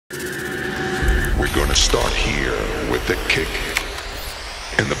We're gonna start here with the kick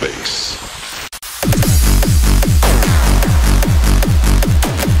and the bass.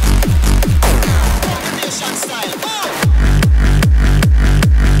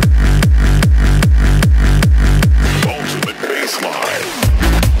 Ultimate bassline.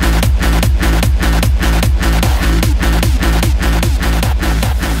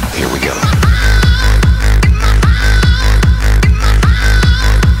 Here we go.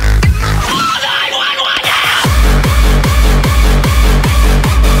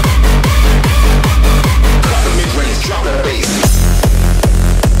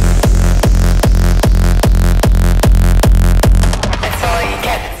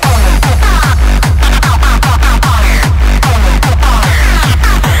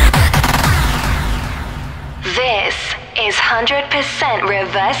 This is 100%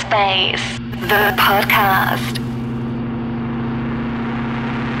 Reverse Bass, the podcast.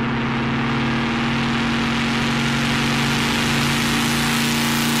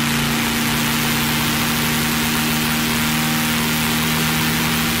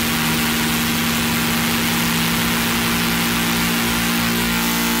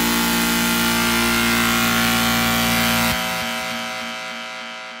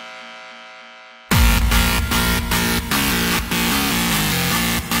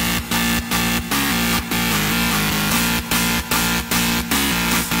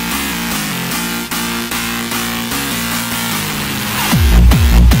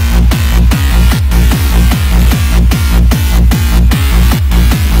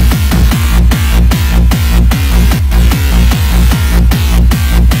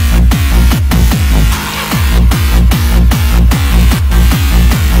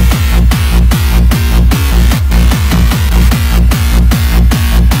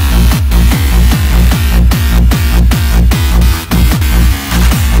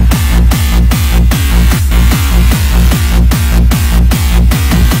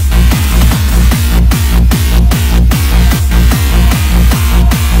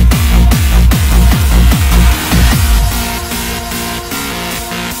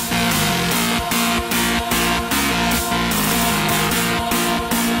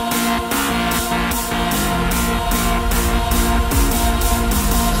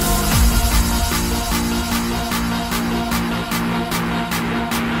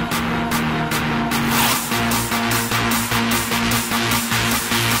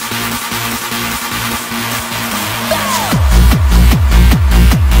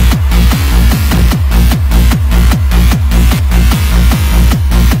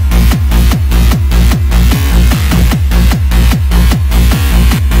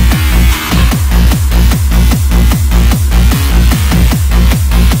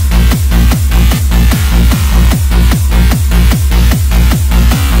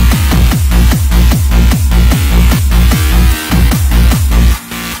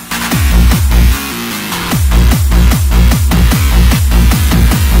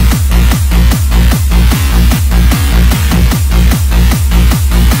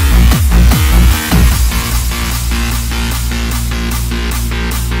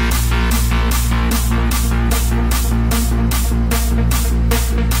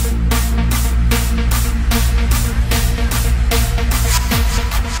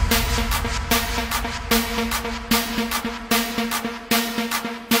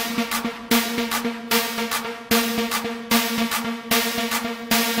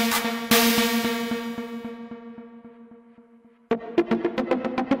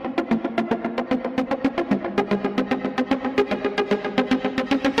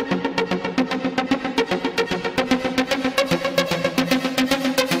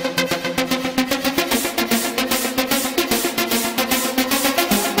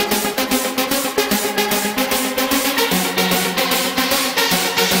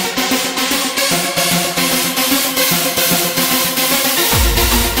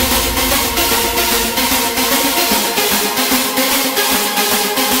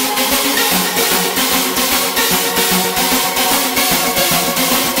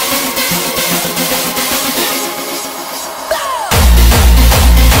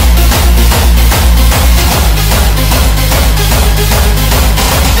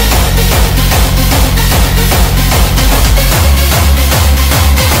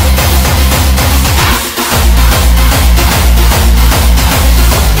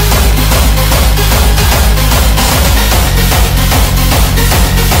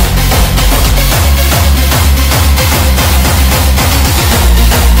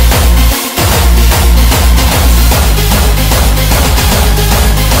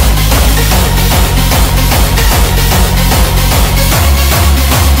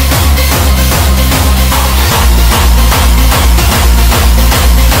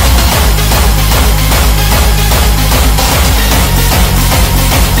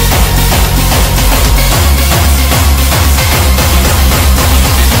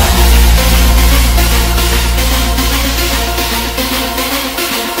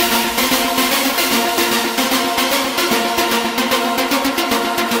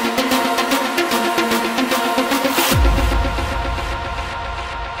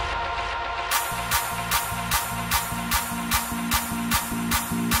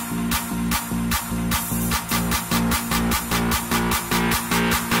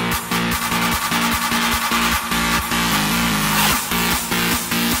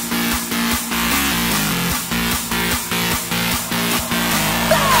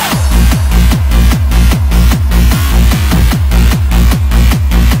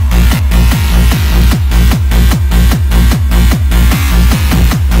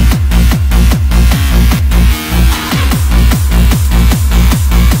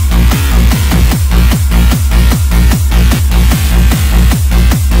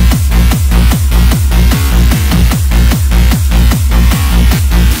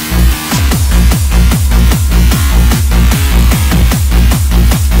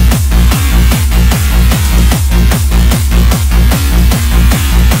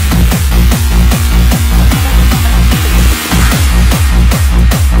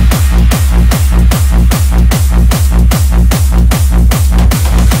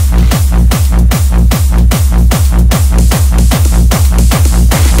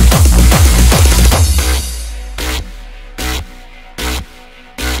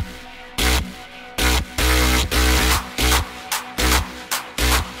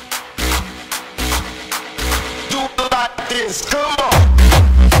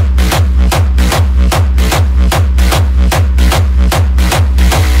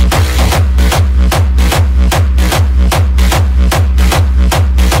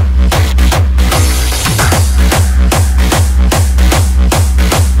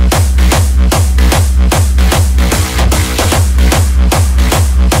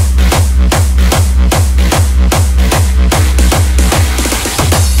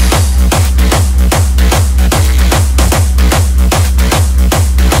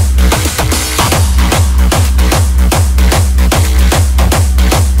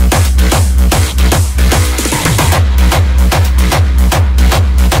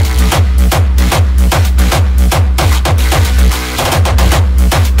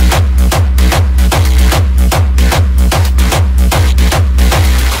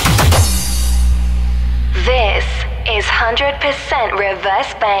 100%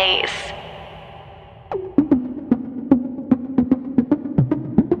 reverse bass.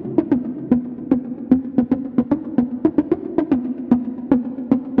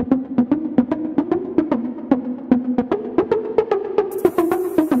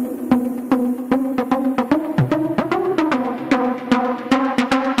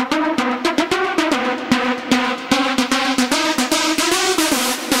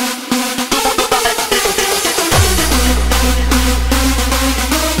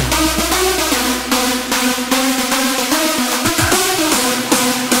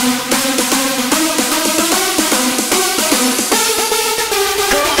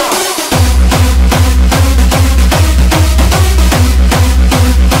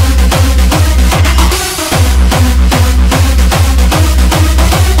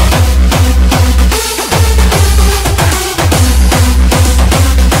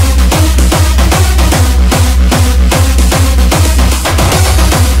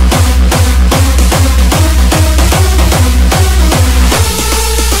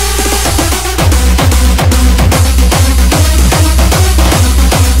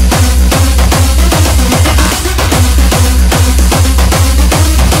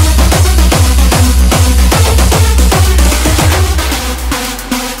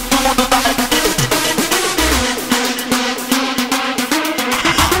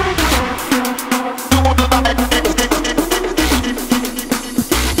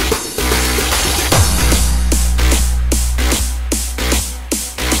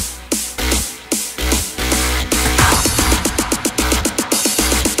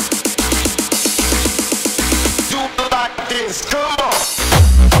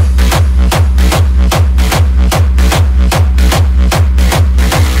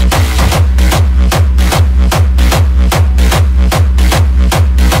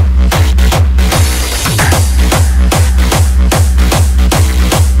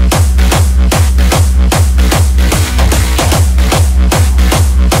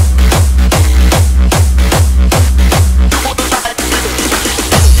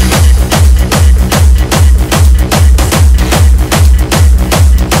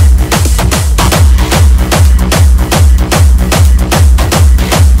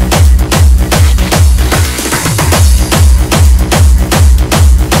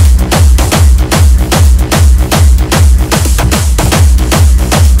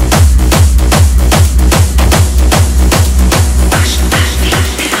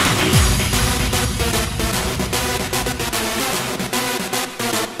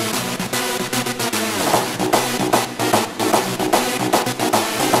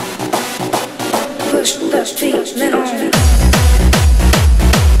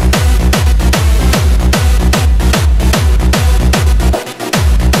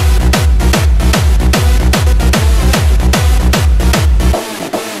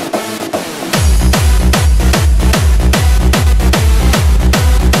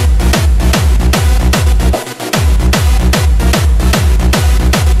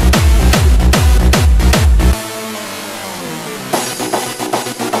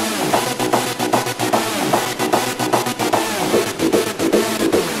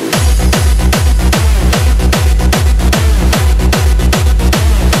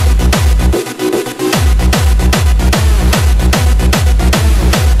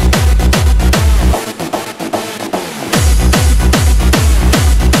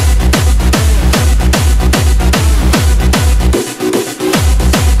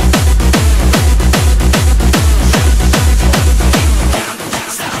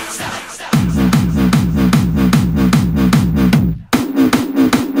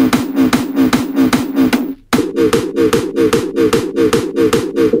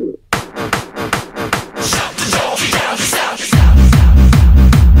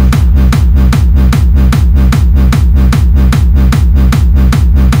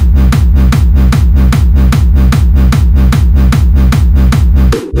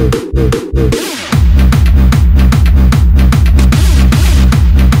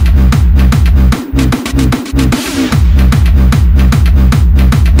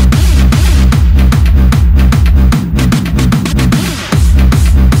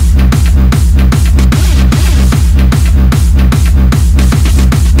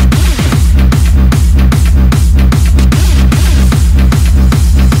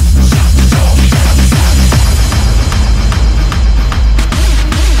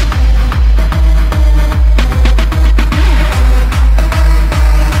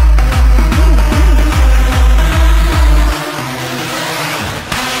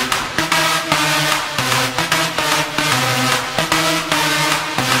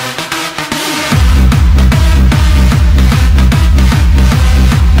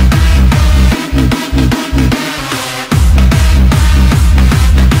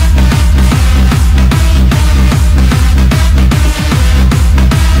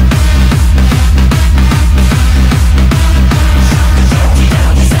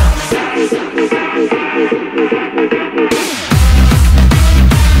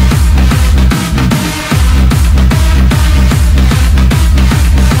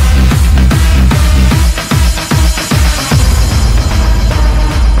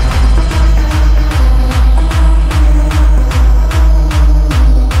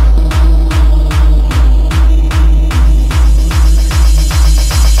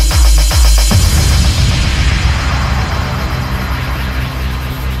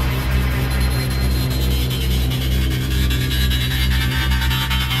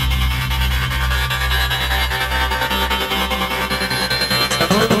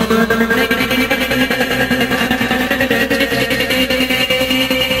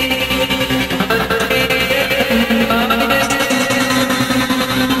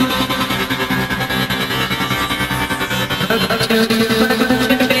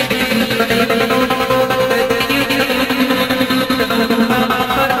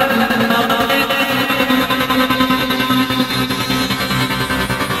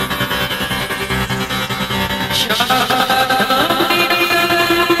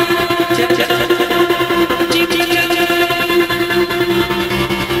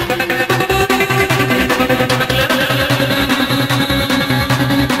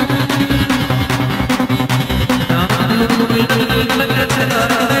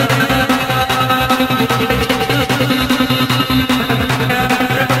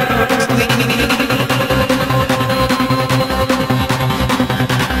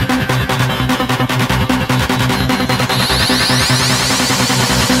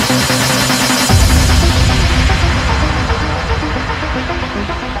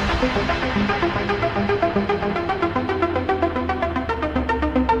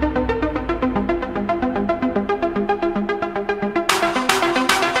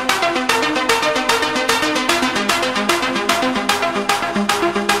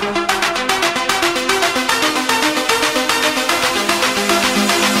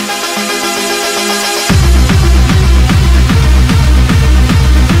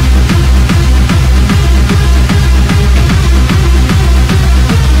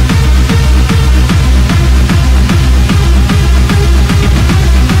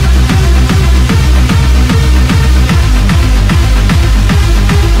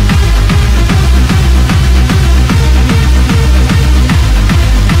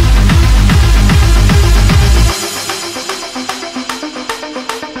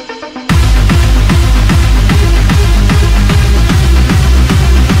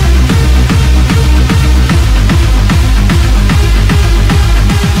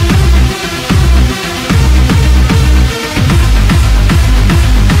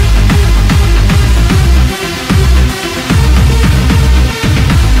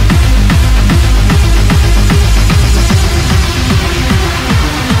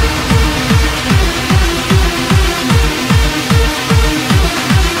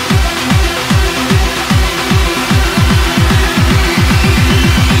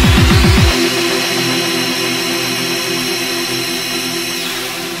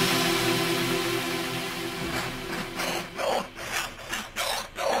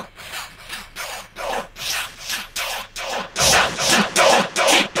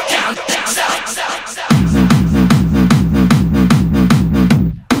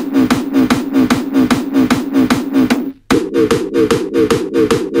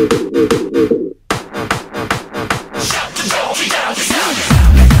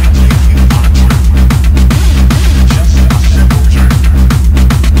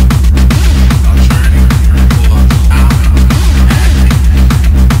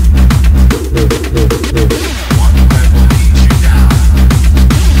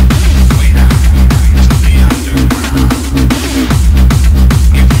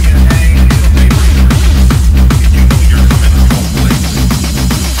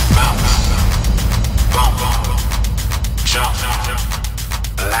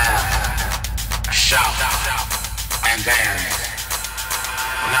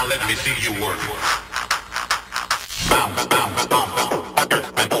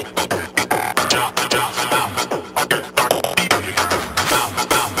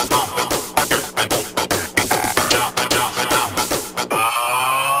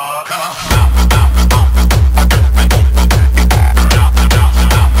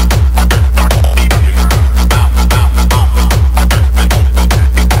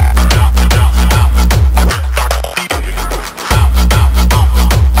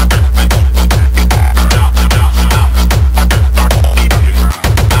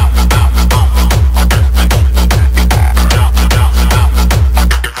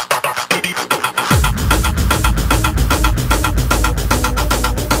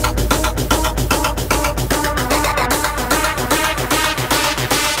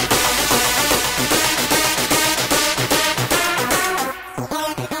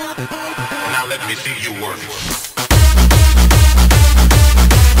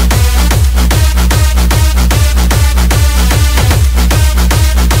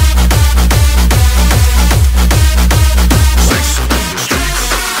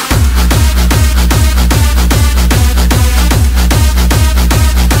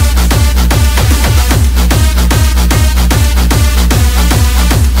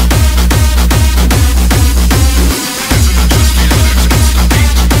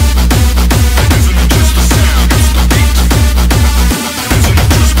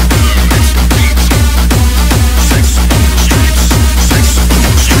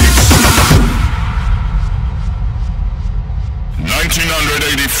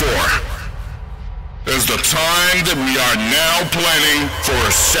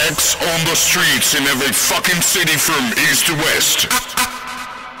 Sex on the streets in every fucking city from east to west.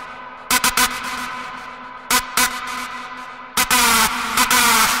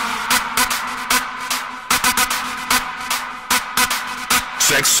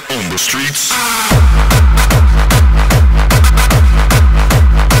 Sex on the streets.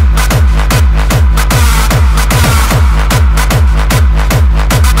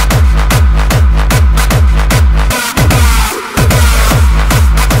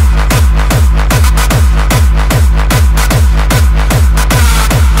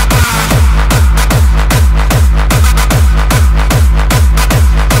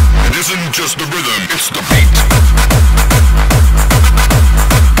 Just the rhythm, it's the beat.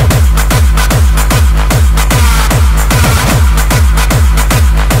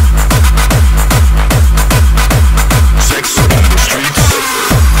 Sex on the streets.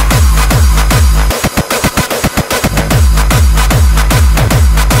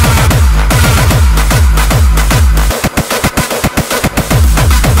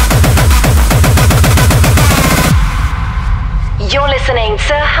 You're listening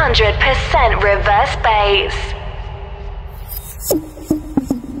to 100% reverse bass.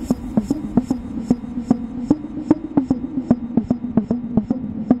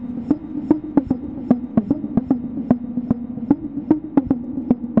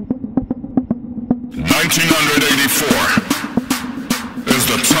 Is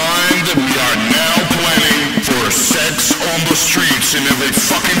the time that we are now planning for sex on the streets in every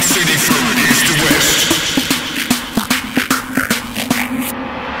fucking city from east to west.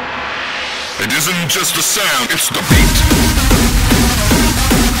 It isn't just the sound, it's the beat.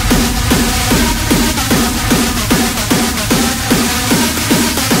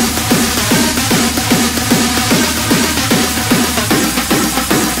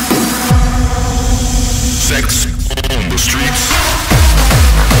 Sex on the streets.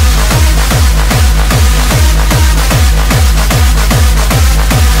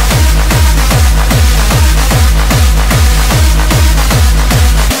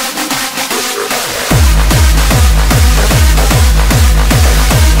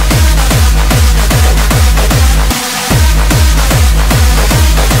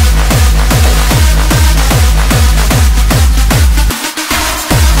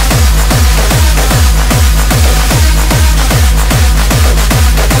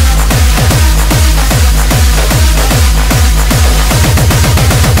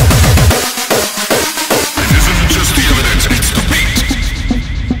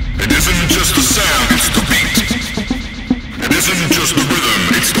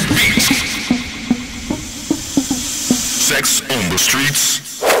 Sex on the streets.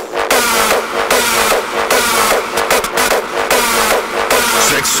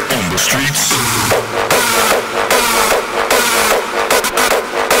 Sex on the streets.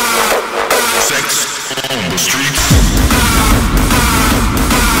 Sex on the streets.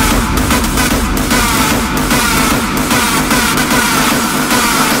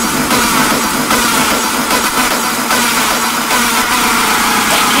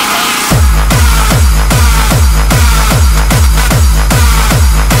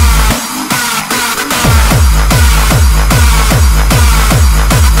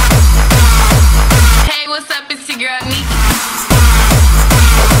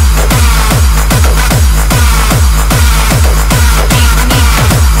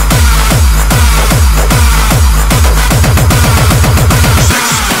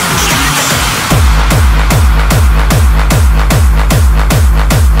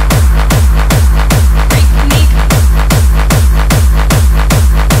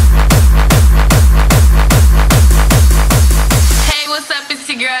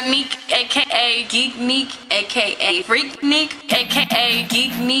 Neek, aka Geek Neek, aka Freak Neek, aka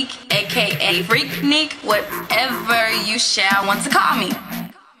Geek Neek, aka Freak Neek, whatever you shall want to call me.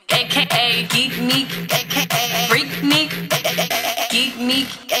 AKA Geek Neek, AKA Freak Neek, Geek Neek,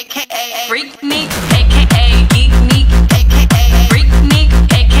 AKA Freak Neek, AKA Geek Neek, AKA Freak Neek,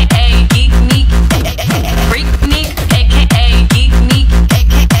 AKA Geek Neek, Freak Neek, AKA Geek Neek,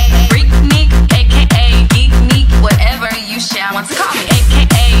 AKA Freak Neek, AKA Geek Neek, whatever you shall want to call me.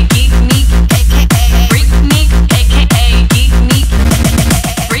 AKA Geek Neek, AKA Freak Neek, AKA Geek Neek,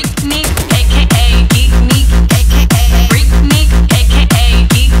 Freak Neek, AKA Geek Neek, AKA Freak Neek, AKA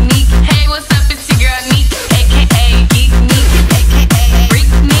Geek Neek. Hey, what's up? It's your girl Neek, AKA Geek Neek, AKA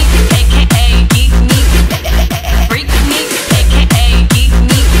Freak Neek, AKA Geek Neek, Freak Neek, AKA Geek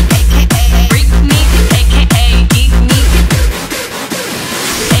Neek, AKA Freak Neek, AKA Geek Neek,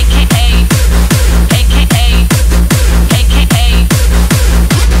 AKA, AKA, AKA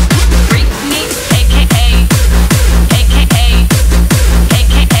Freak Neek, AKA, AKA.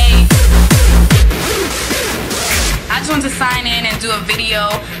 I just wanted to sign in and do a video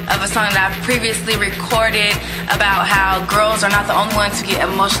of a song that I've previously recorded about how girls are not the only ones who get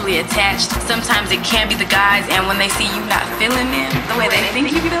emotionally attached. Sometimes it can be the guys, and when they see you not feeling them the way they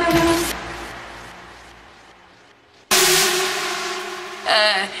think you feeling them.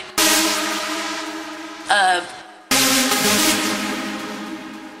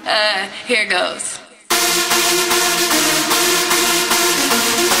 Here goes.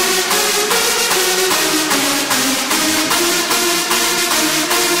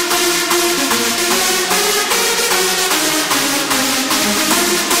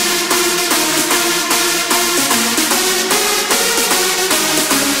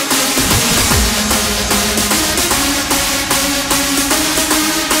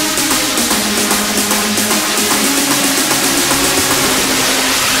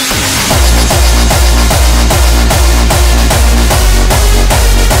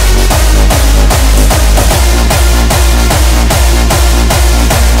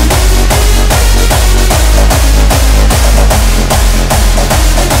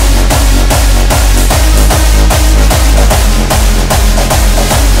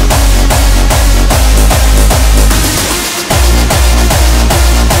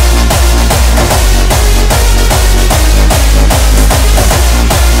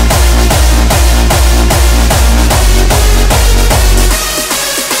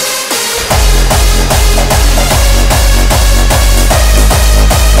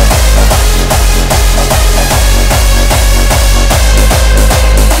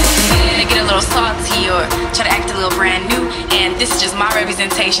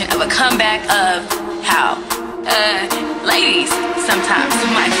 Of a comeback of how ladies sometimes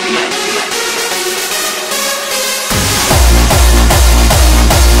might feel.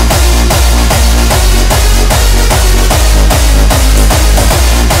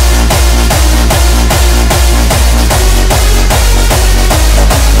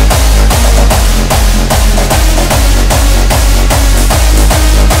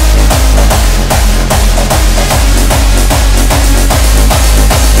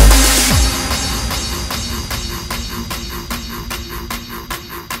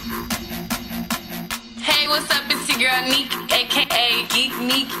 Neek, aka Geek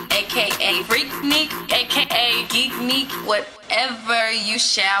Neek, aka Freak Neek, aka Geek Neek, whatever you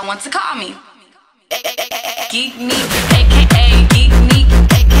shall want to call me. Geek Neek, aka Geek Neek,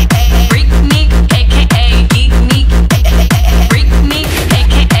 aka Freak Neek, aka Geek Neek, Freak Neek,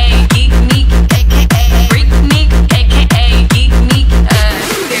 aka Geek Neek, aka Freak Neek, aka Geek Neek.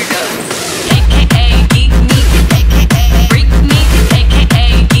 Here goes. AKA Geek Neek, aka Freak Neek, aka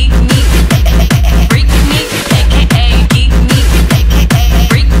Geek Neek, Freak Neek, aka Geek Neek, aka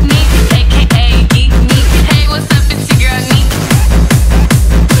Freak Neek, aka Geek Neek. Hey, what's up? It's your girl Neek.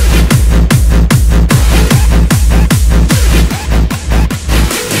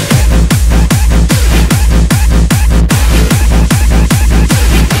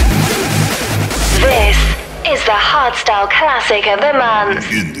 This is the Hardstyle classic of the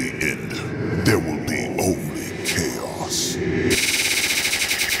month. In the end, there will be only chaos.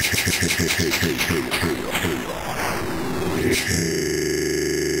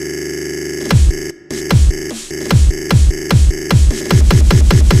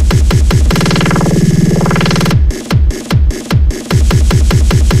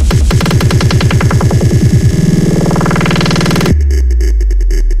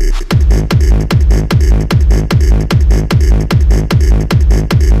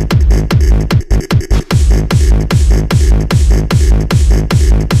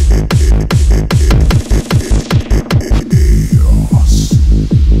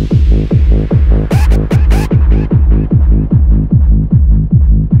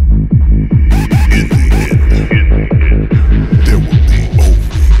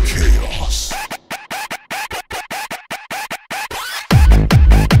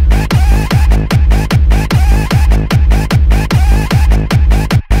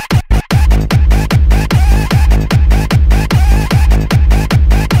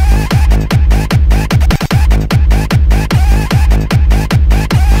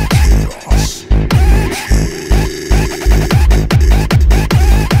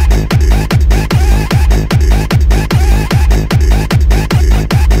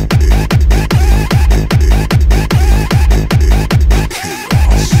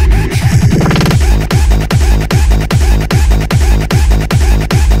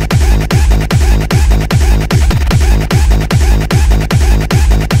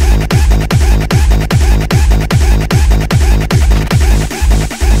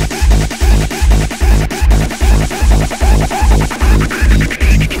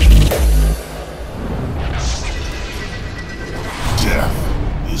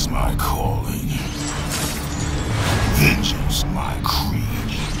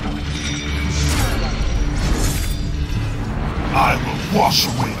 I will wash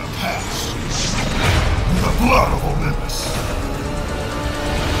away the past with the blood of Olympus.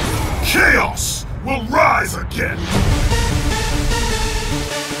 Chaos will rise again!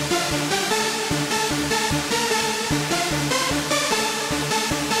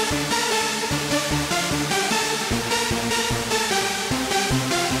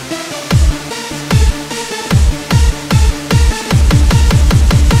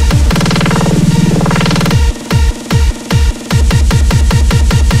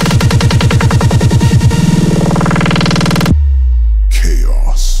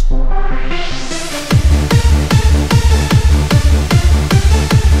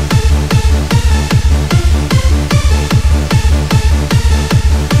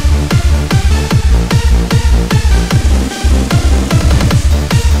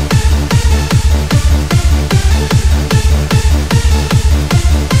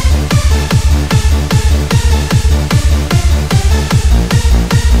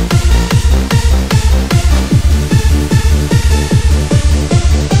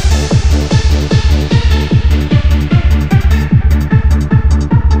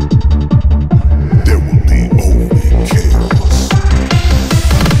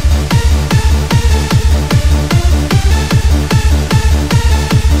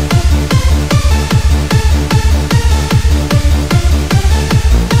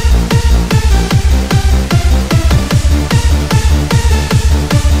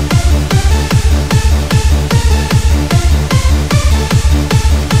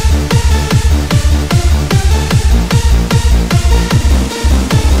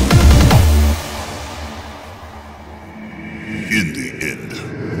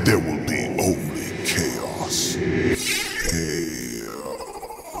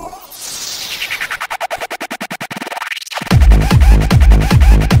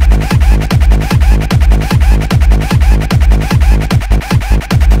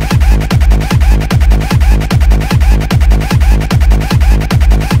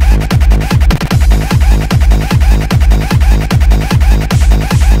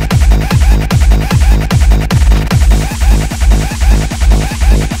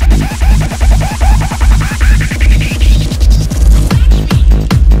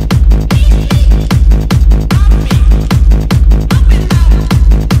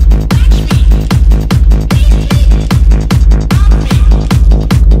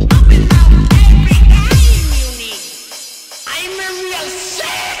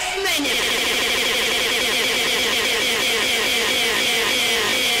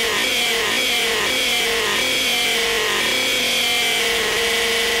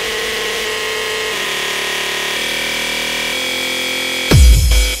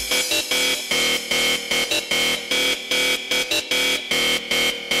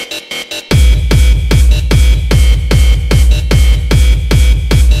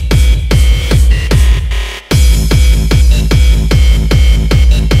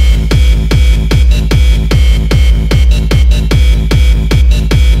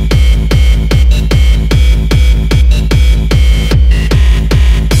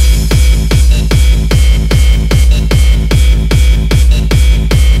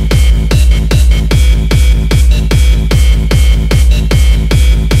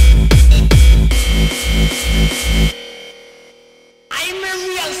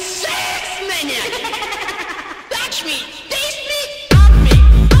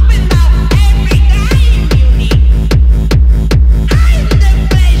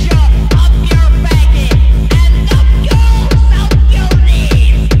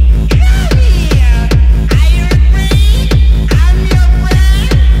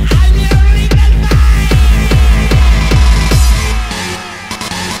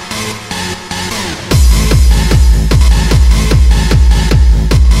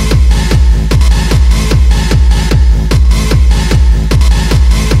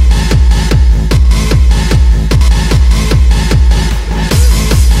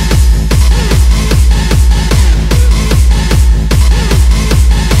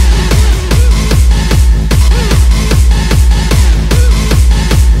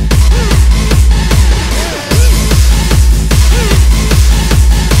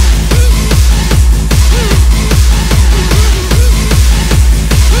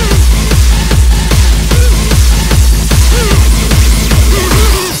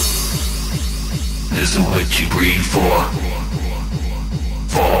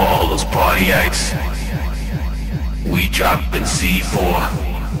 dropping C4.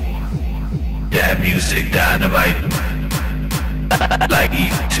 That music dynamite, like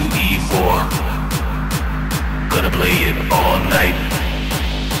E2 E4. Gonna play it all night.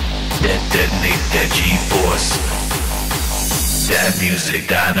 That detonate that G-force. That music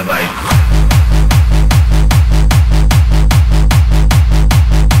dynamite.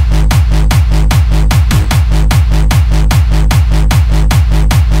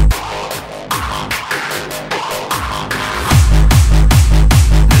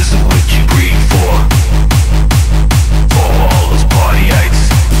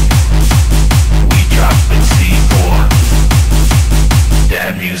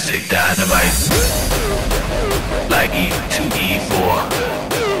 Music dynamite, like E2E4.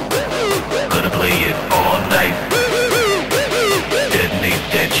 Gonna play it all night. Detonate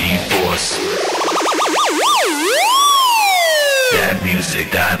that G-force. That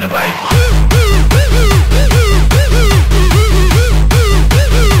music dynamite.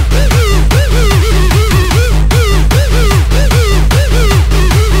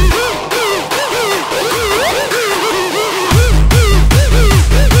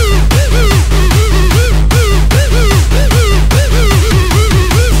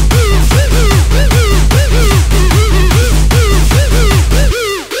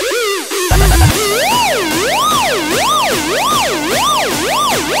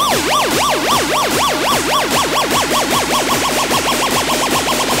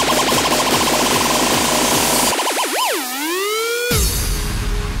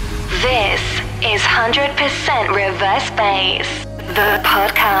 This is 100% Reverse Bass, the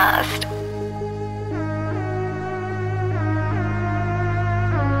podcast.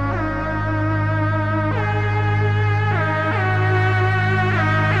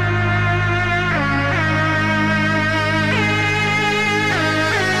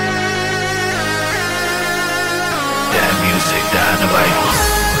 That music dynamite.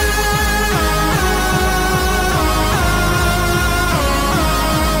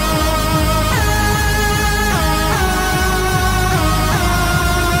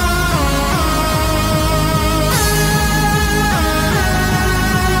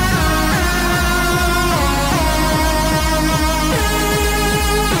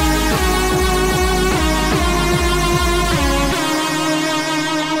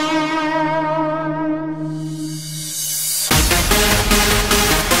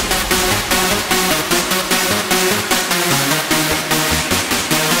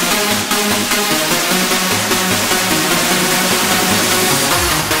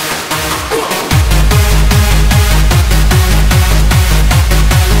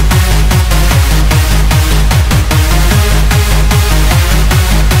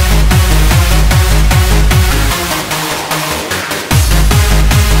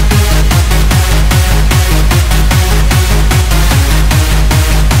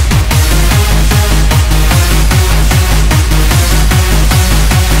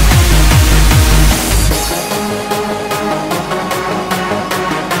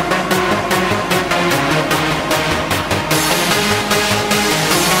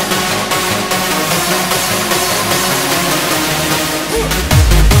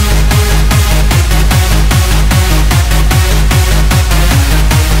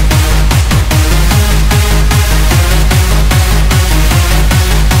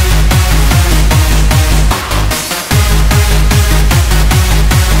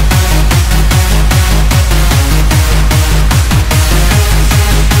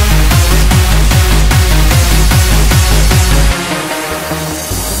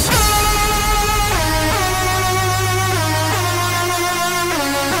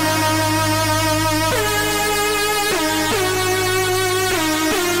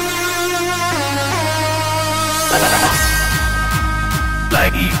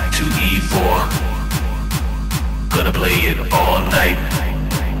 Like E2E4. Gonna play it all night.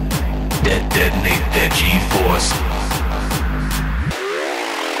 Detonate that G-force.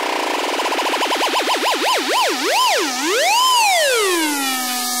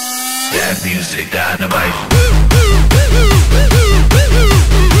 That music dynamite.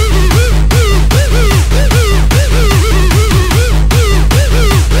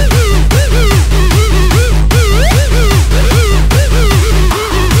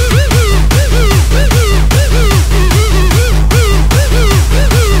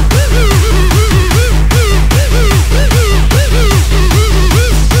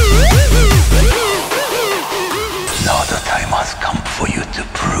 Now the time has come for you to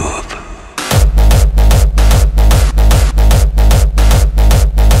prove.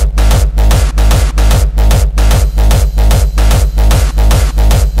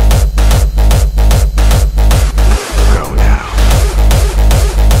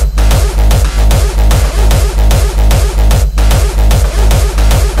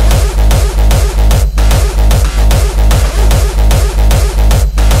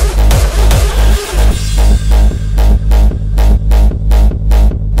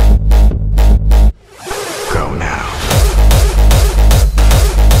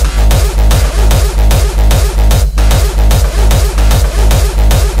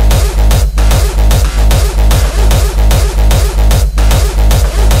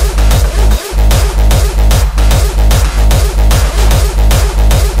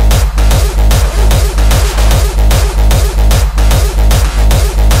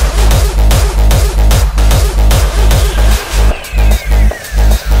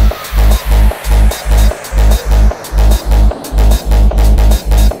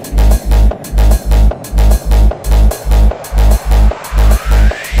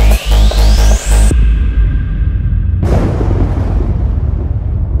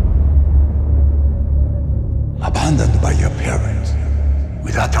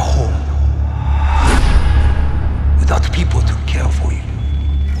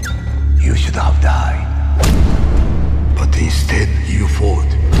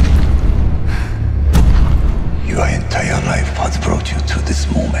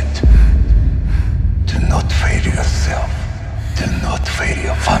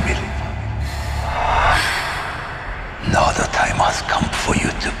 radio family. Now the time has come for you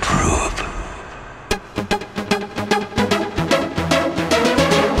to prove.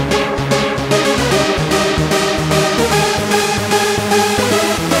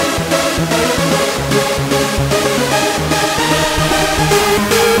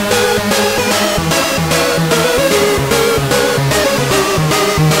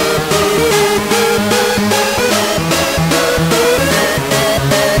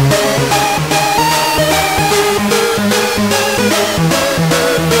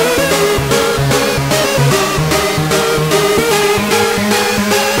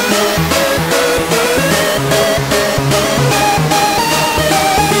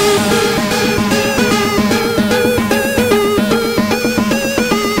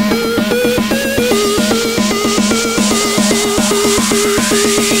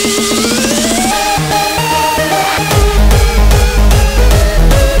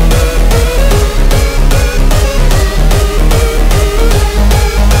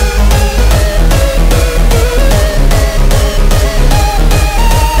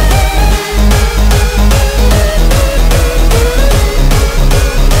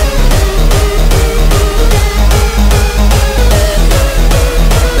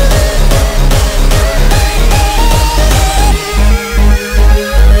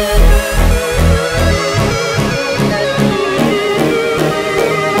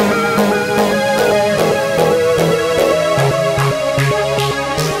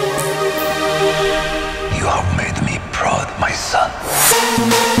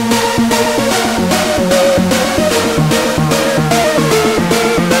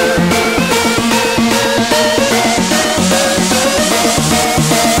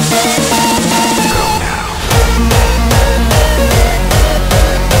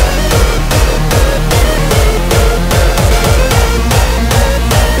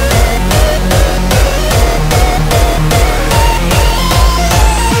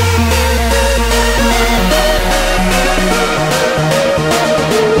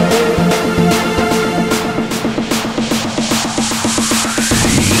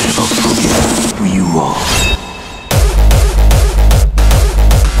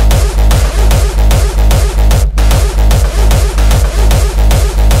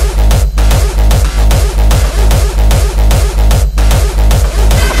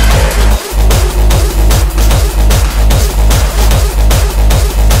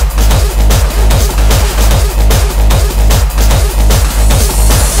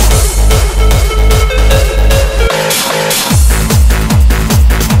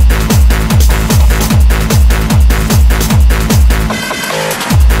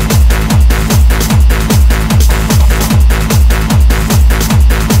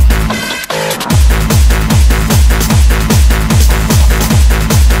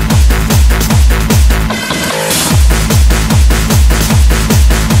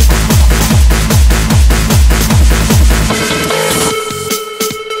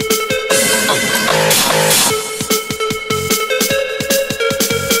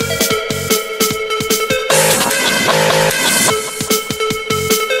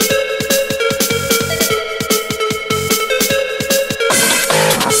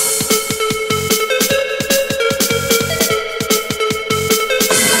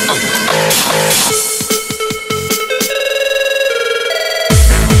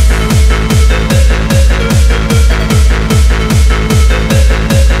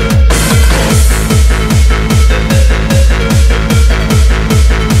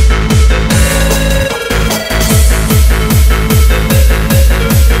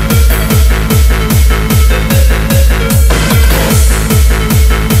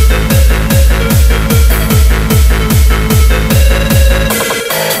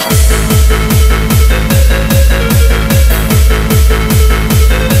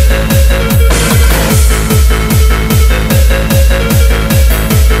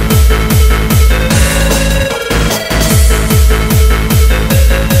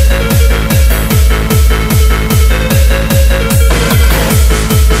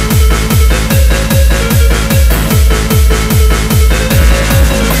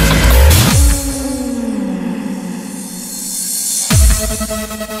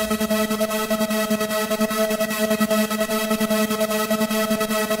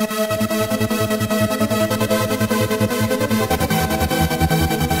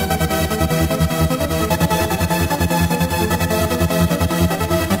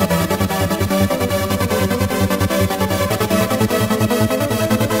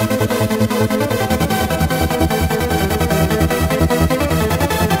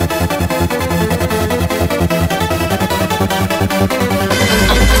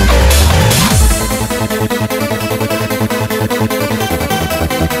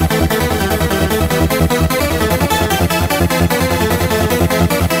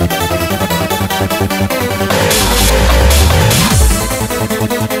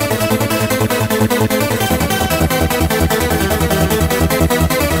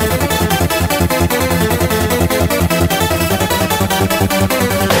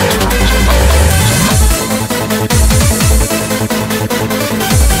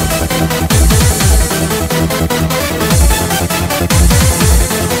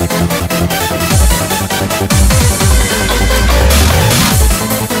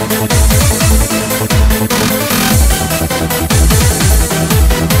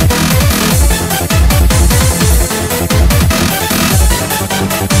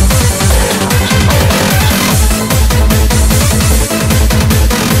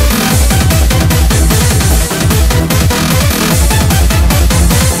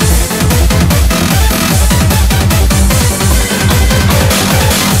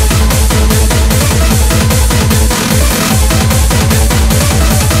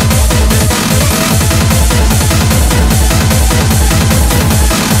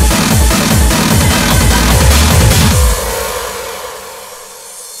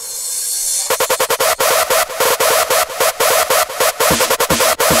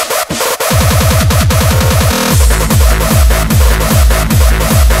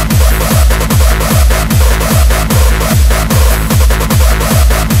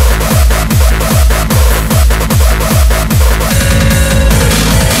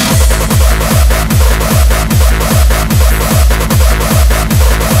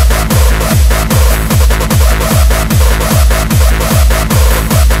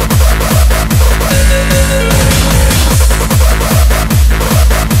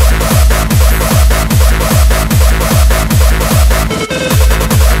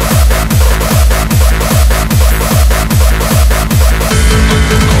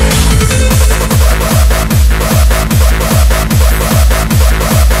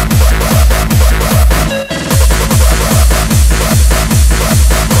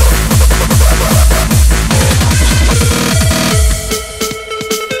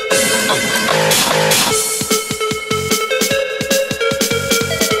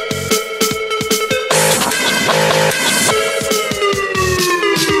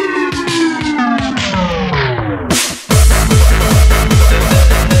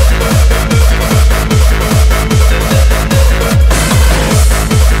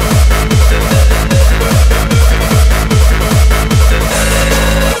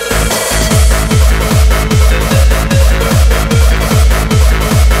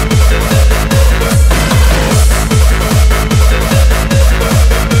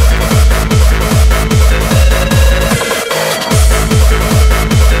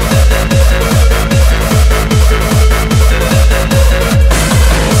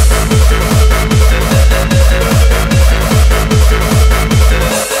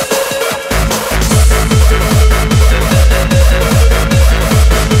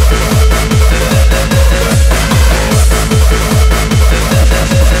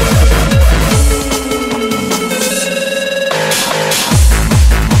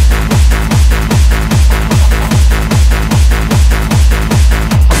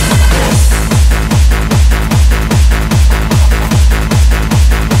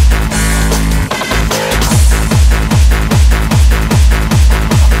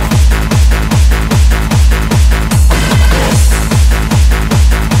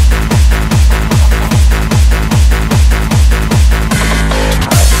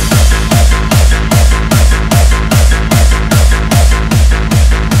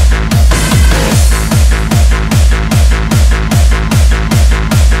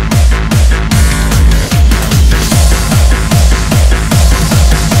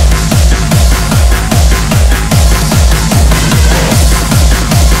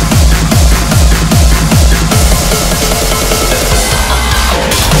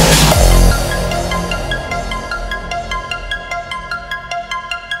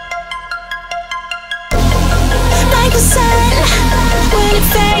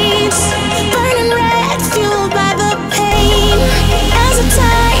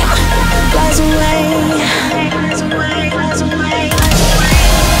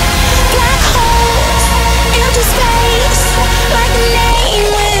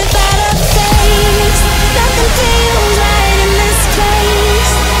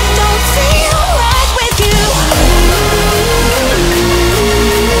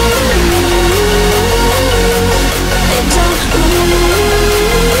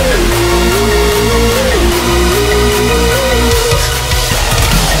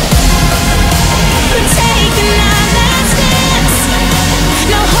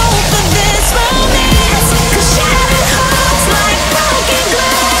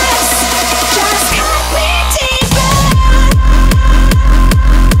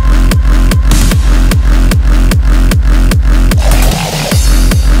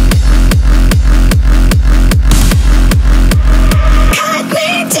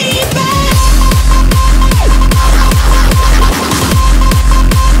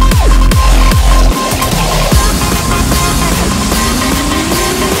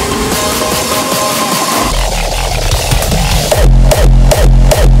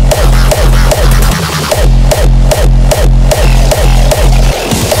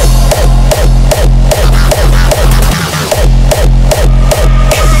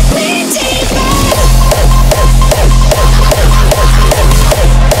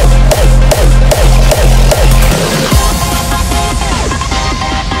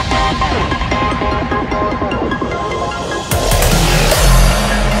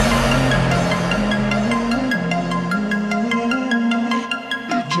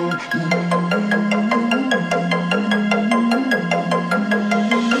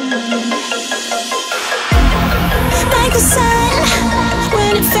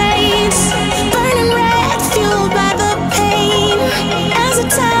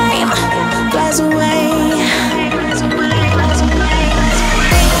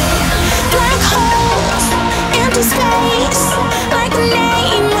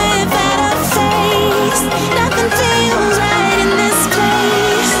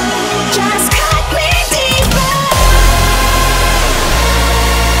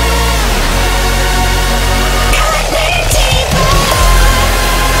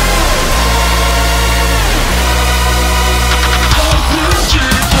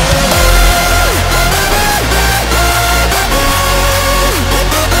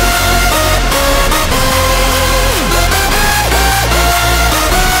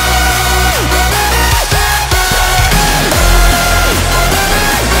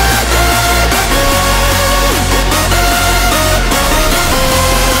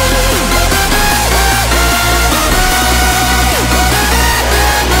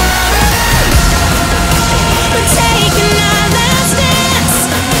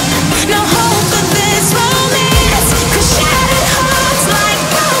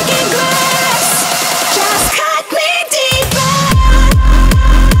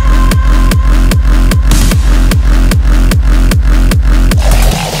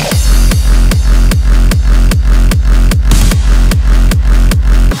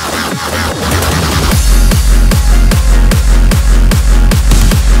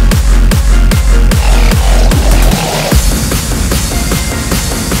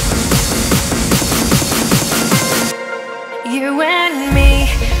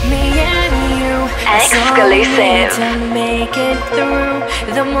 Exclusive. To make it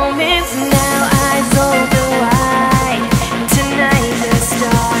through the moments now, eyes open wide. Tonight the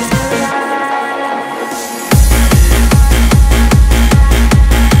stars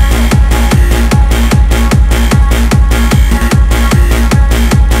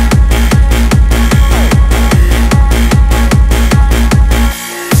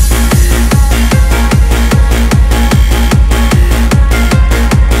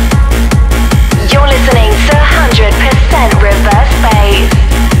Listening to 100% reverse bass.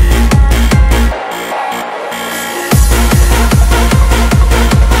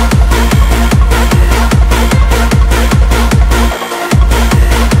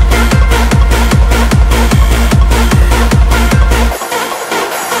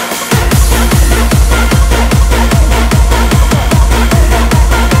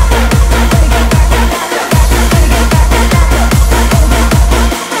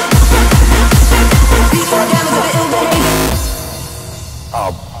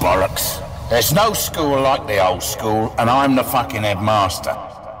 There's no school like the old school, and I'm the fucking headmaster.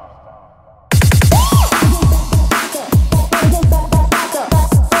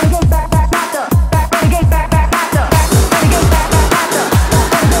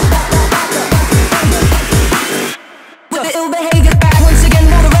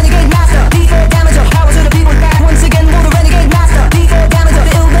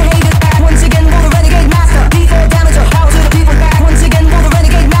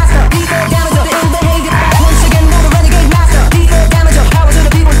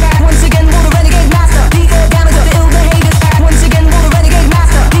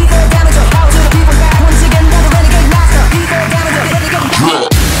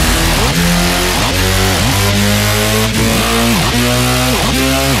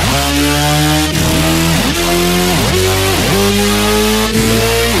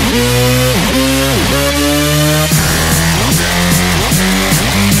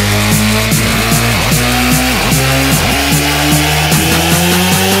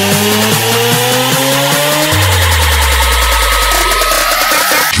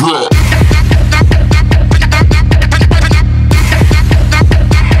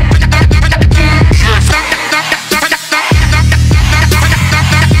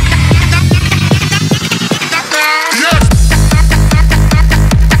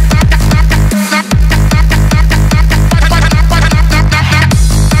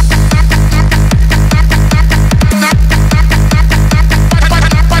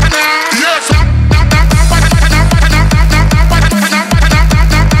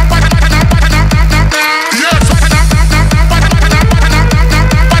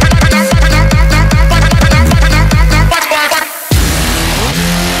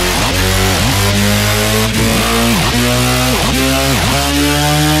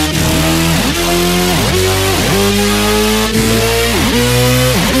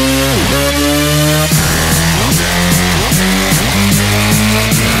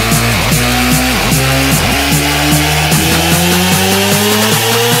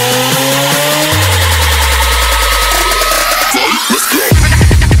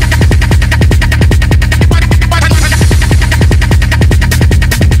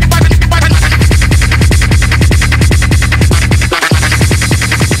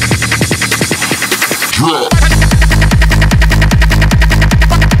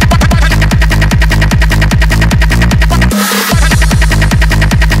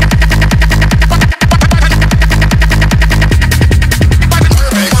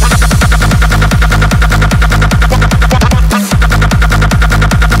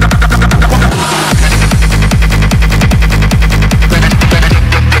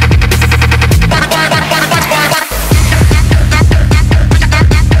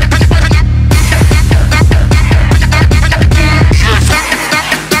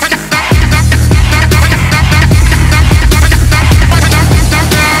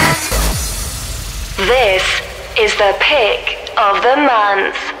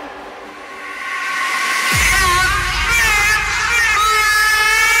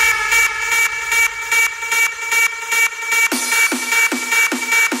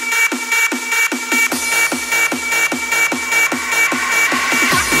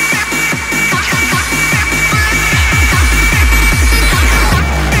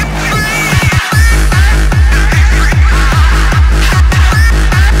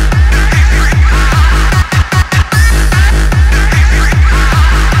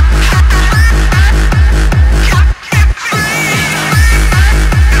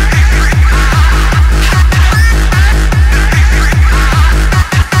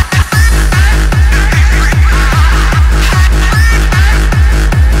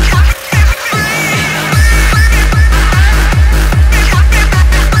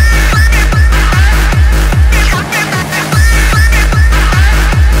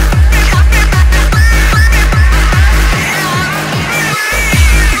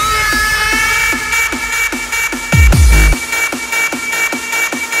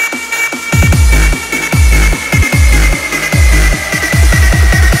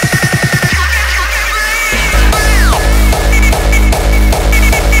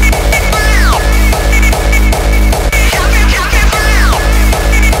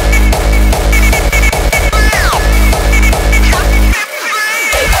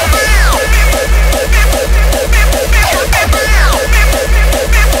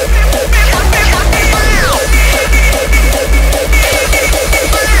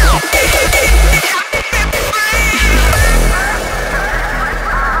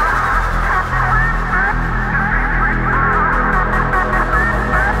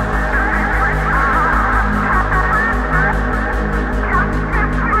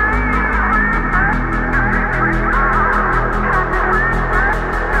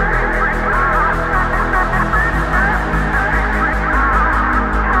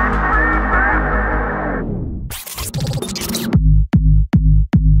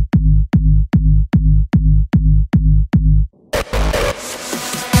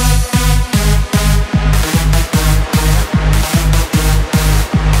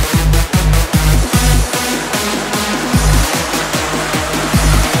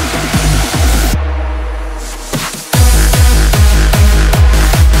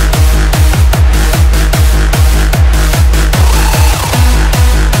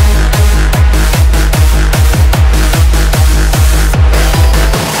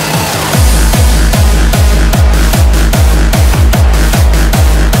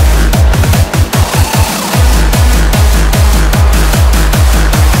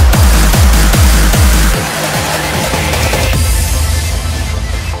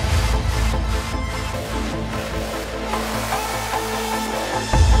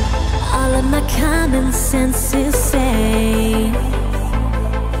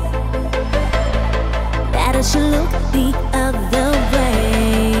 I should look the other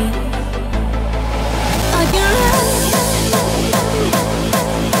way. Are you right?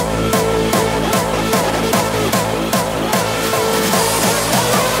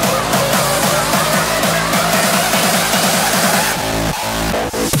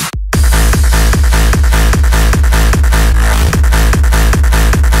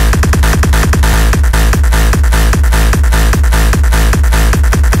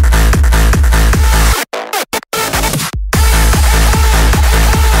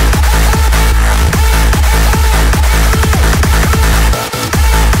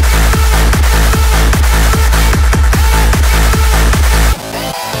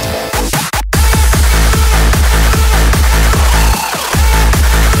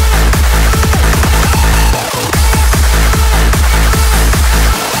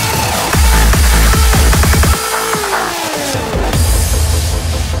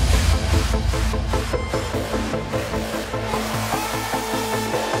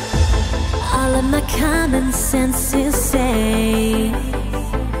 Common senses say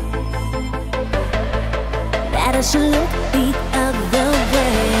that I should look the other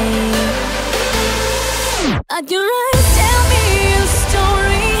way. Are you right? Tell me a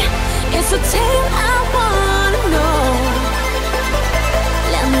story. It's a tale I wanna know.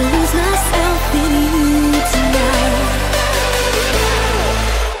 Let me lose myself in you tonight.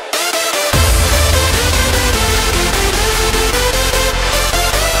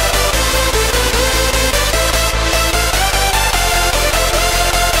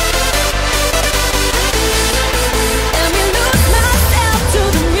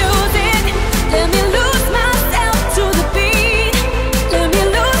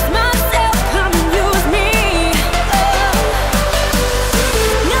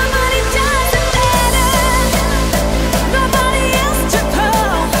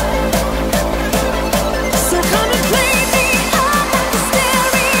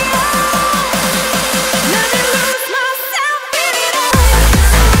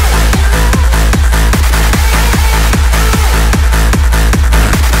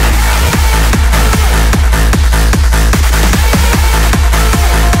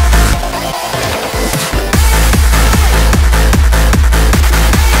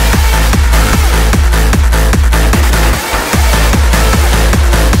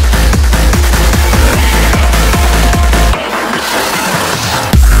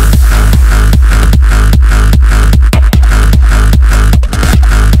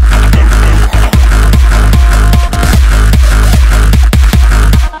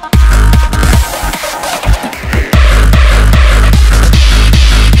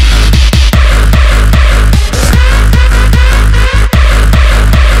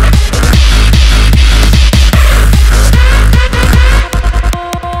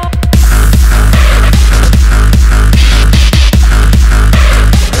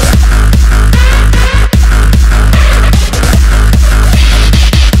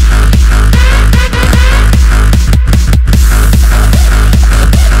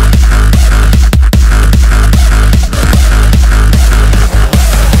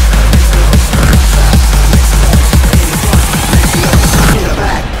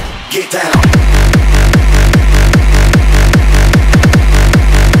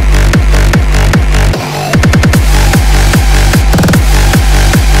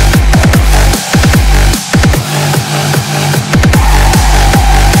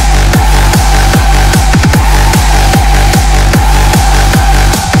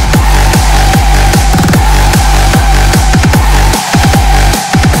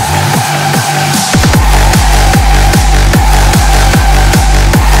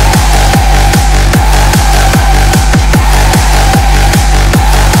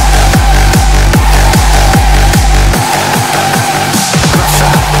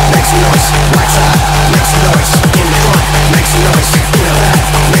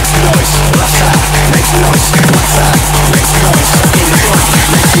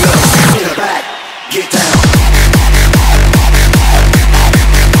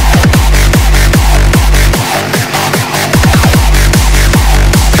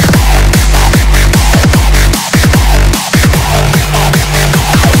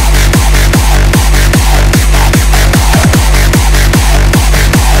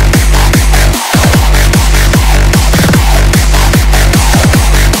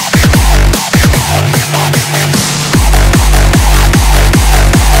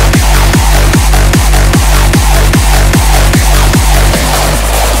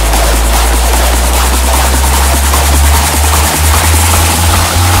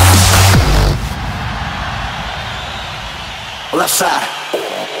 Left side,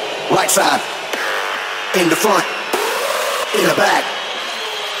 right side, in the front, in the back.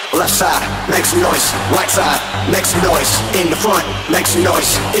 Left side, make some noise. Right side, make some noise. In the front, make some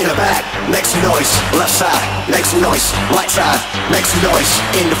noise. In the back, make some noise. Left side, make some noise. Right side, make some noise.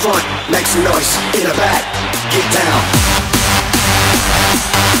 In the front, make some noise. In the back, get down.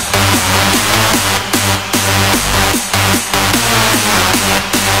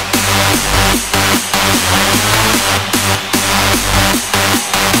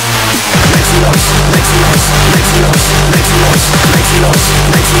 Make some noise, make some noise, make some noise, make some noise, make some noise,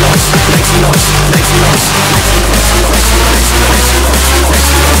 make some noise, make some noise, make some noise,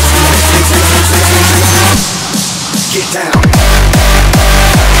 get down.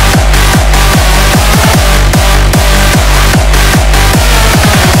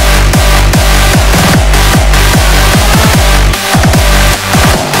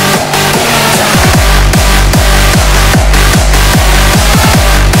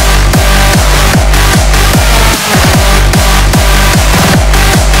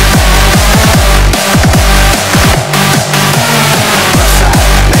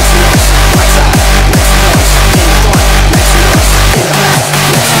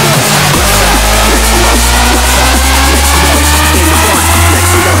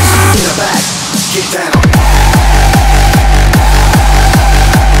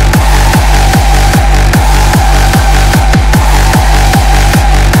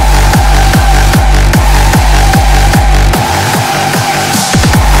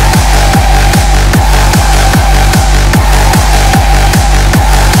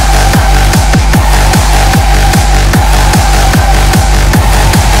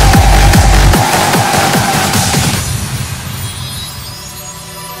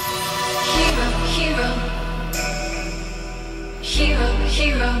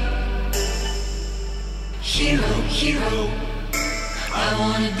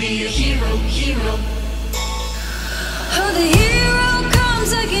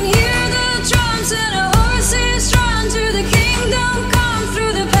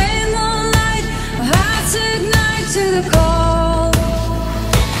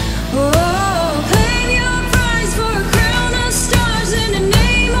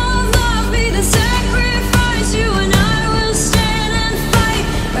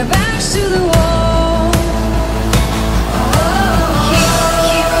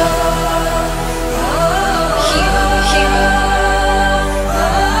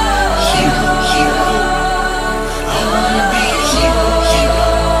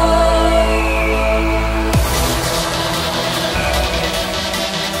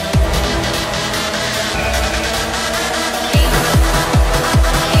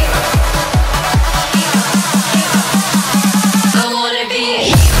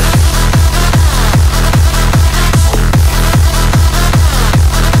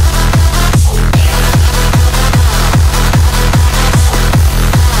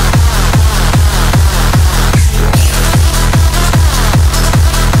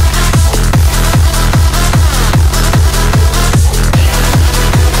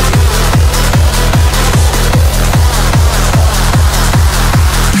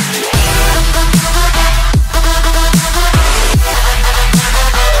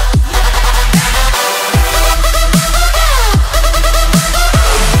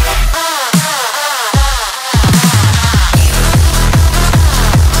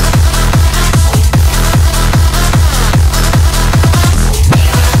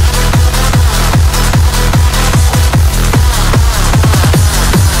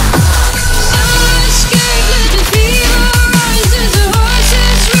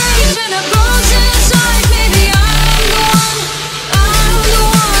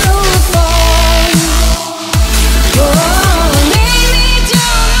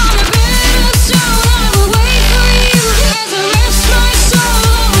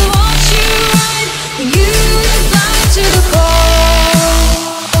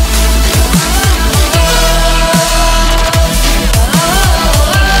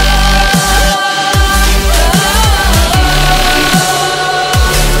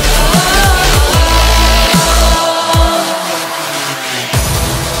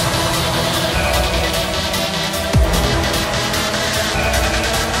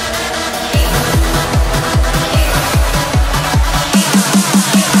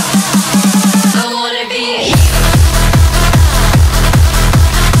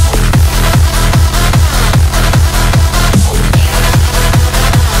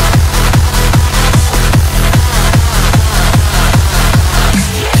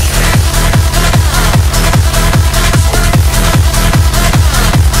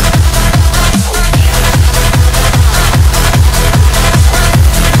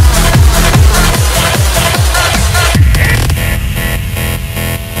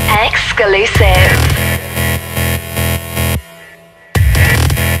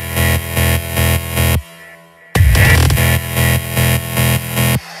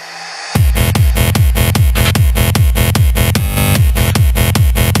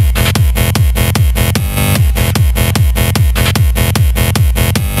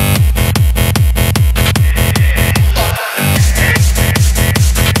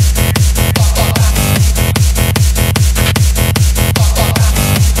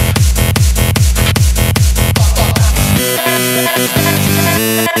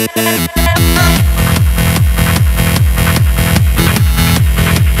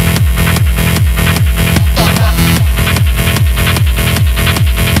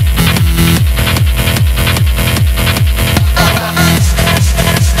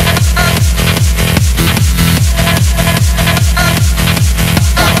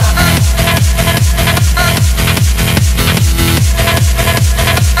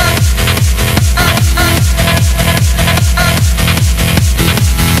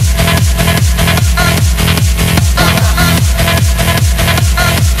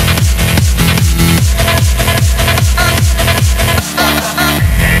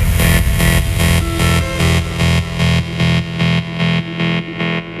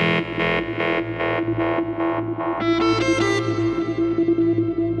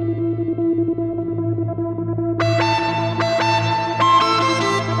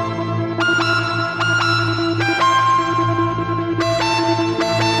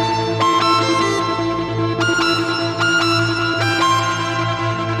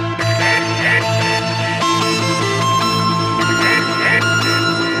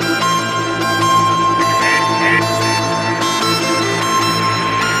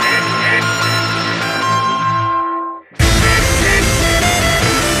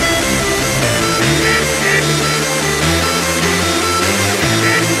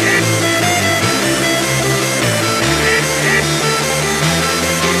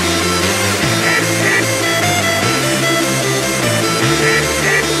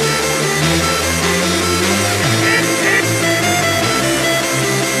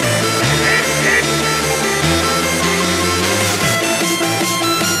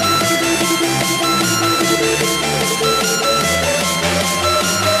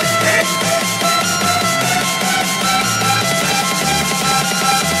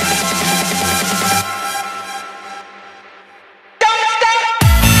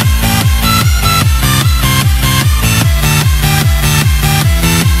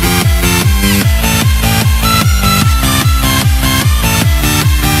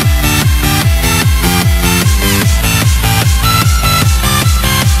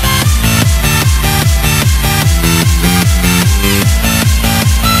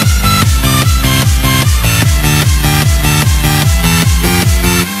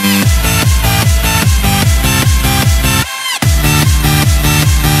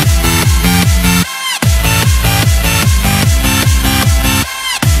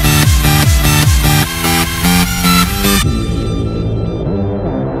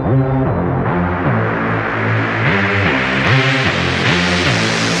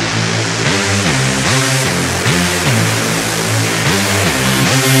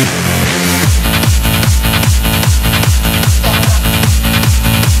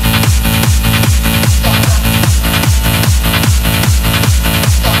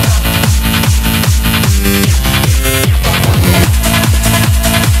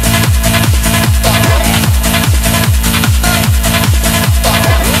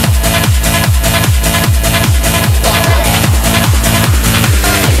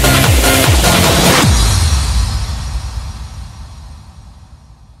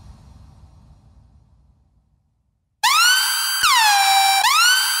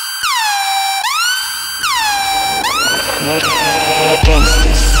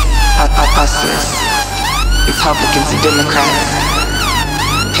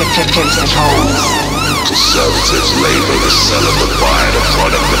 Conservatives label the seller the buyer, the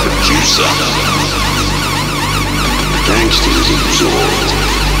product the producer. Gangster is absorbed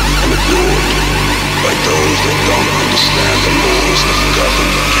and adored by those that don't understand the laws that govern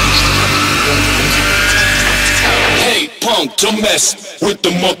the gangster. Hey punk, don't mess with the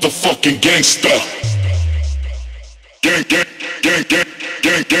motherfucking gangster. Gang, gang, gang, gang,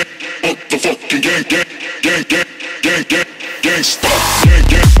 gang, gang, motherfucking gang, gang, gang, gang, gang, gang, gangster. Gang,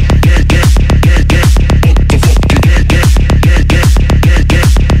 gang, gang, gang, gang, gang, motherfucking gang, gang, gang, gang, gang, gang,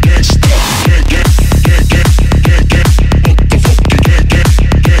 gangster. Gang, gang, gang, gang, gang, gang, motherfucking gang, gang,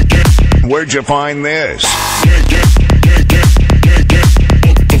 gang, gang. Where'd you find this? Gang, gang, gang, gang, gang, gang,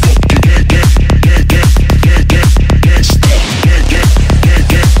 motherfucking gang, gang, gang, gang, gang, gang, gangster. Gang, gang, gang,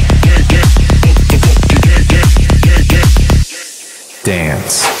 gang, gang, gang, motherfucking gang, gang, gang, gang.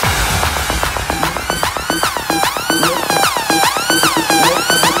 Dance.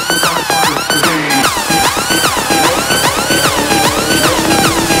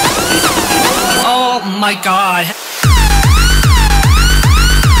 Oh my god.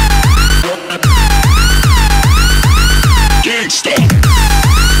 Gangsta.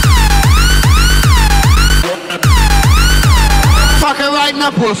 Fuck it right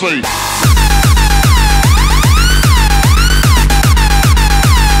now, pussy.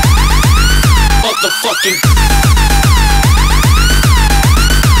 Motherfucking.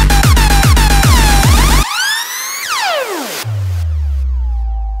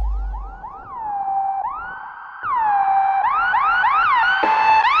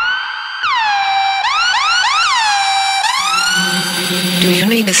 Do you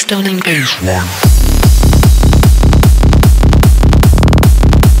need a stunning bass?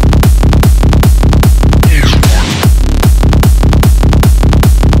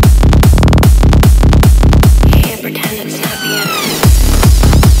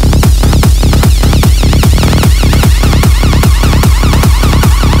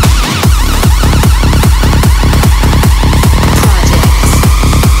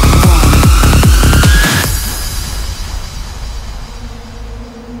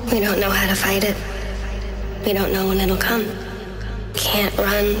 We don't know how to fight it. We don't know when it'll come. Can't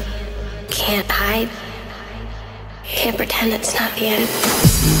run. Can't hide. Can't pretend it's not the end.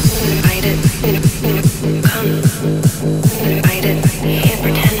 We're gonna fight it. We're gonna come. We're gonna fight it. Can't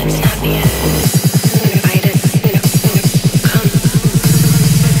pretend it's not the end. We're gonna fight it. We're gonna come.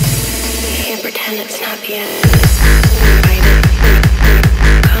 Can't pretend it's not the end. We're gonna fight it. We're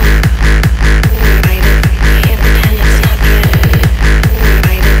gonna come. We're gonna fight it. Can't pretend it's not the end.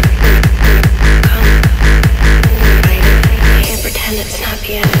 It's not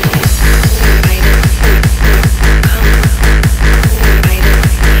the end.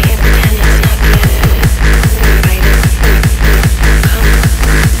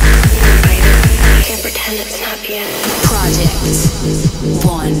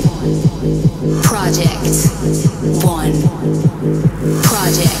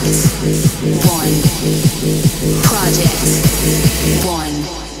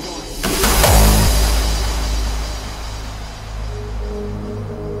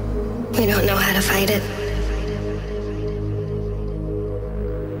 We don't know how to fight it.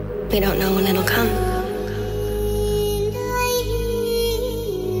 We don't know when it'll come.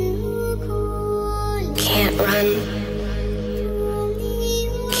 Can't run.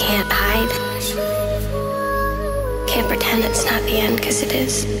 Can't hide. Can't pretend it's not the end, 'cause it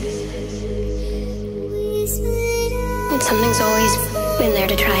is. And something's always been there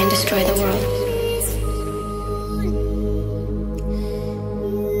to try and destroy the world.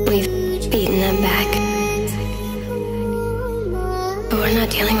 We've beaten them back. But we're not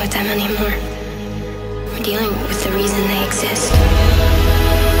dealing with them anymore. We're dealing with the reason they exist.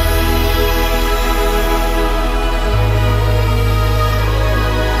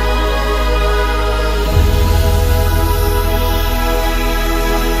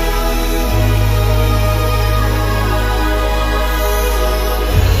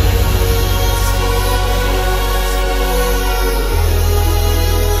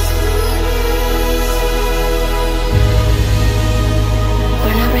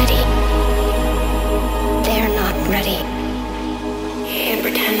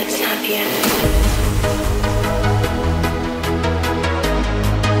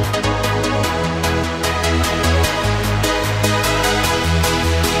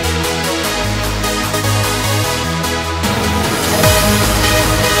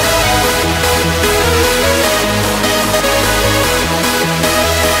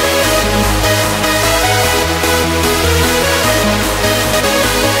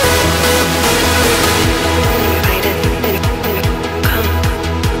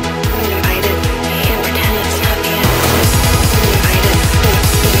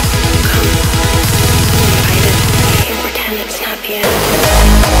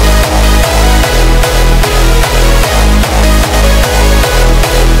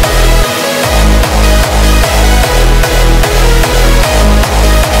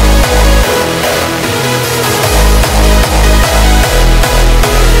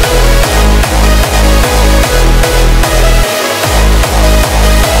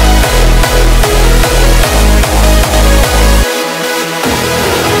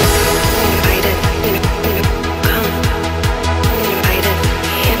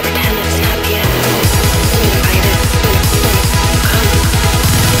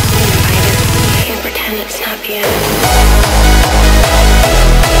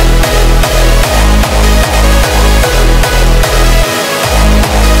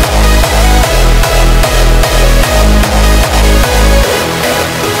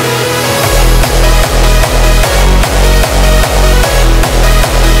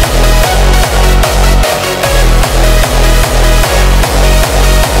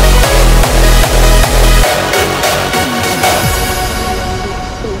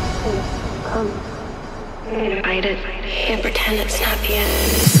 fight it. Can't pretend it's not the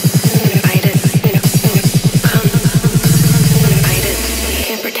end. Fight it. Come. Fight it.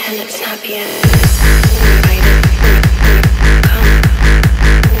 Can't pretend it's not the end. Fight it. Come.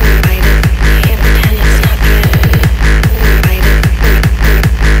 Fight it. Can't pretend it's not the end. Fight it.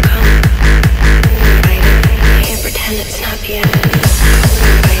 Come. Fight it. Can't pretend it's not the end.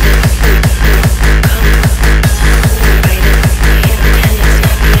 Fight it. Come. Fight it. Can't pretend it's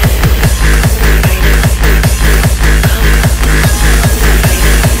not the end. Fight it. Come. Fight it.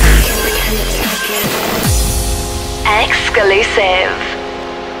 Can't pretend it's not the end. Exclusive.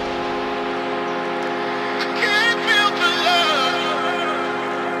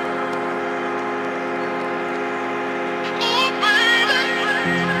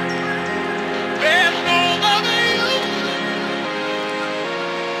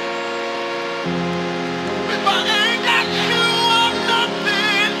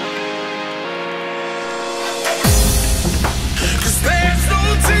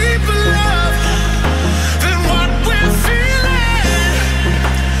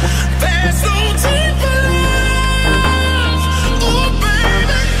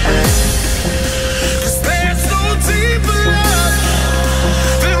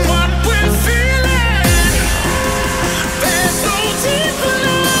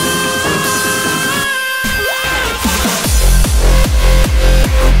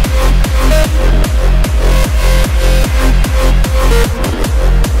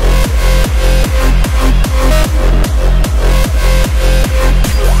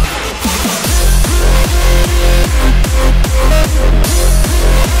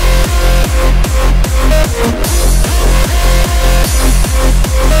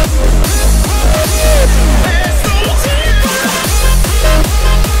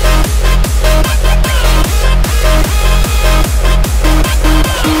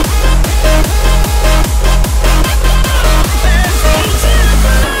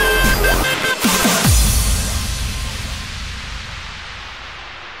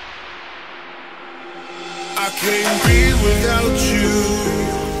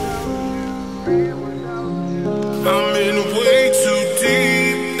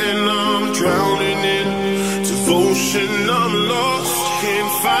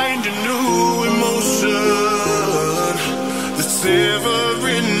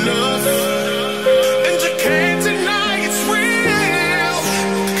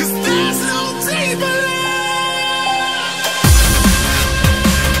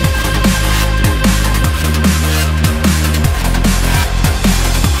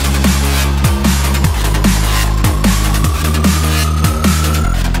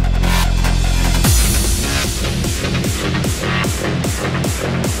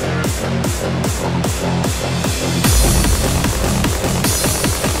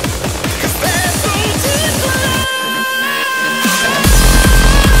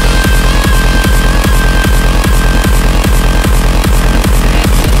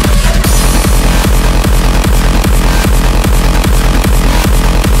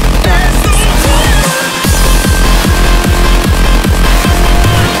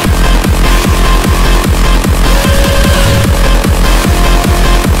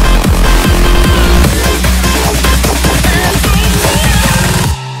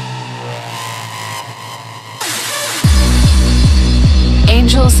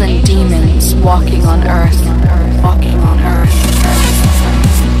 And demons walking on earth,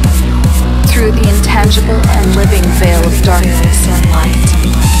 through the intangible and living veil of darkness and light.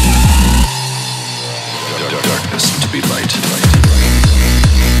 Darkness to be light.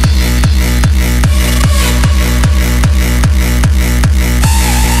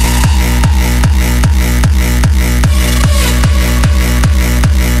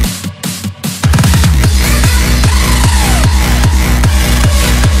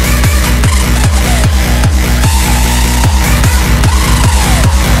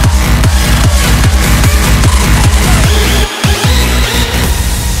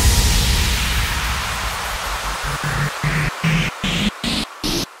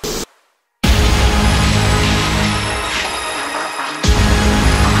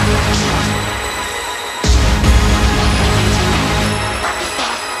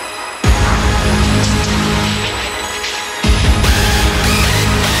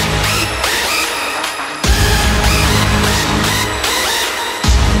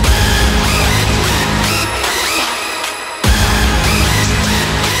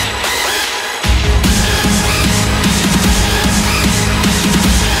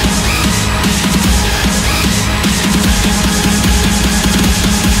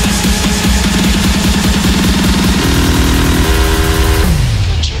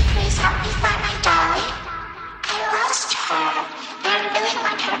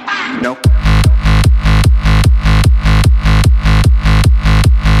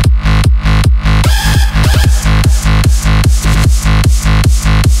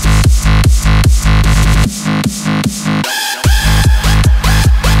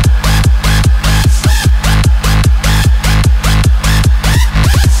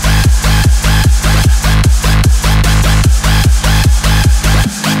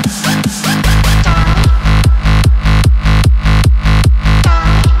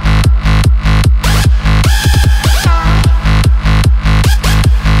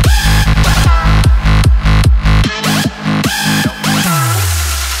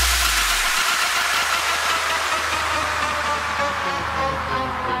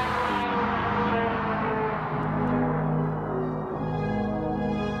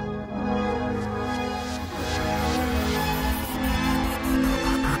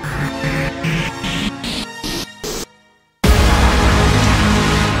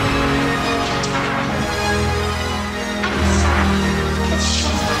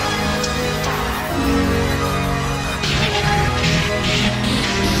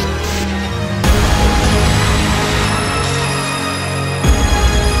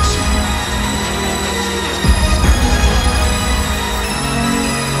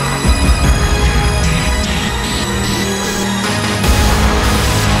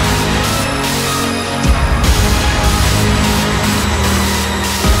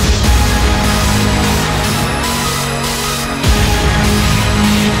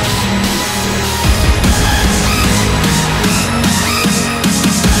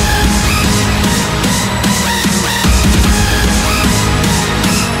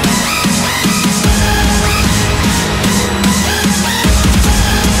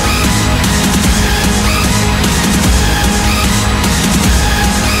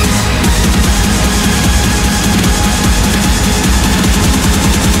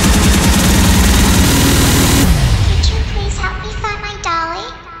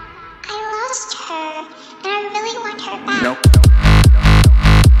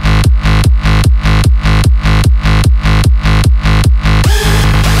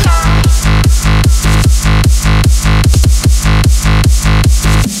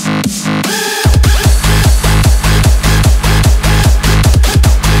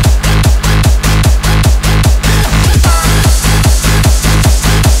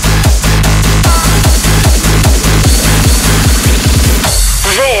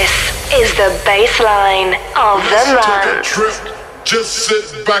 bassline of the month. Just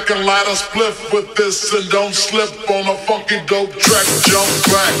sit back and light a spliff with this and don't slip on a funky dope track. Jump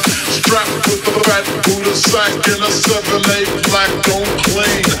back, strapped with a fat Buddha sack in a 7/8 black, don't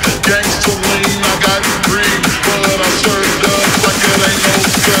clean. Gangsta lean, I got green, but I serve dubs like it ain't no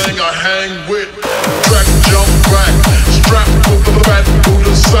thing. I hang with track, jump back, strapped with a fat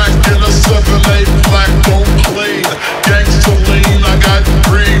Buddha sack in a 7/8 black, don't clean. Gangsta lean, I got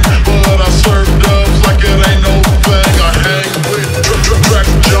green, but I serve dubs like it ain't no thing. I hang with track,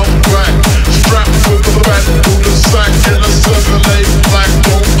 jump back, strapped with a fat Buddha sack in a 7/8 black,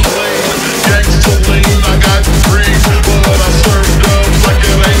 don't clean. Gangsta lean, I got green, but I serve dubs like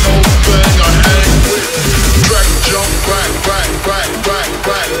it ain't no thing. I hang with track, jump back, back, back, back,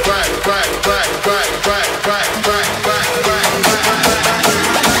 back, back, back, back, back, back, back, back, back, back,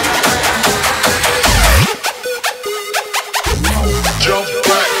 jump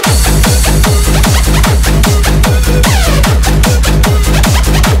back.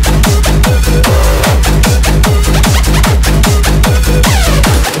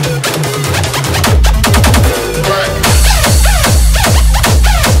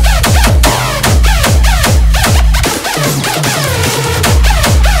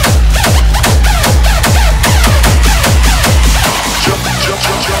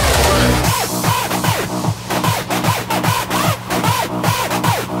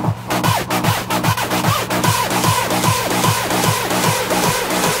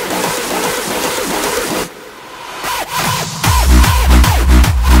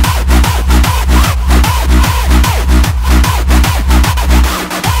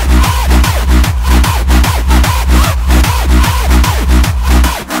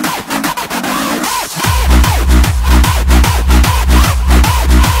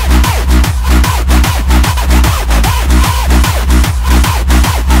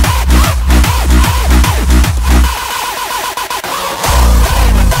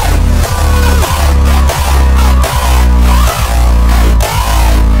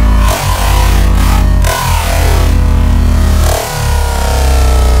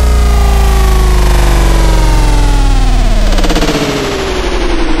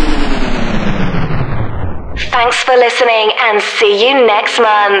 Thanks for listening and see you next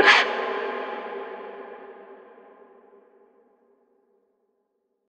month.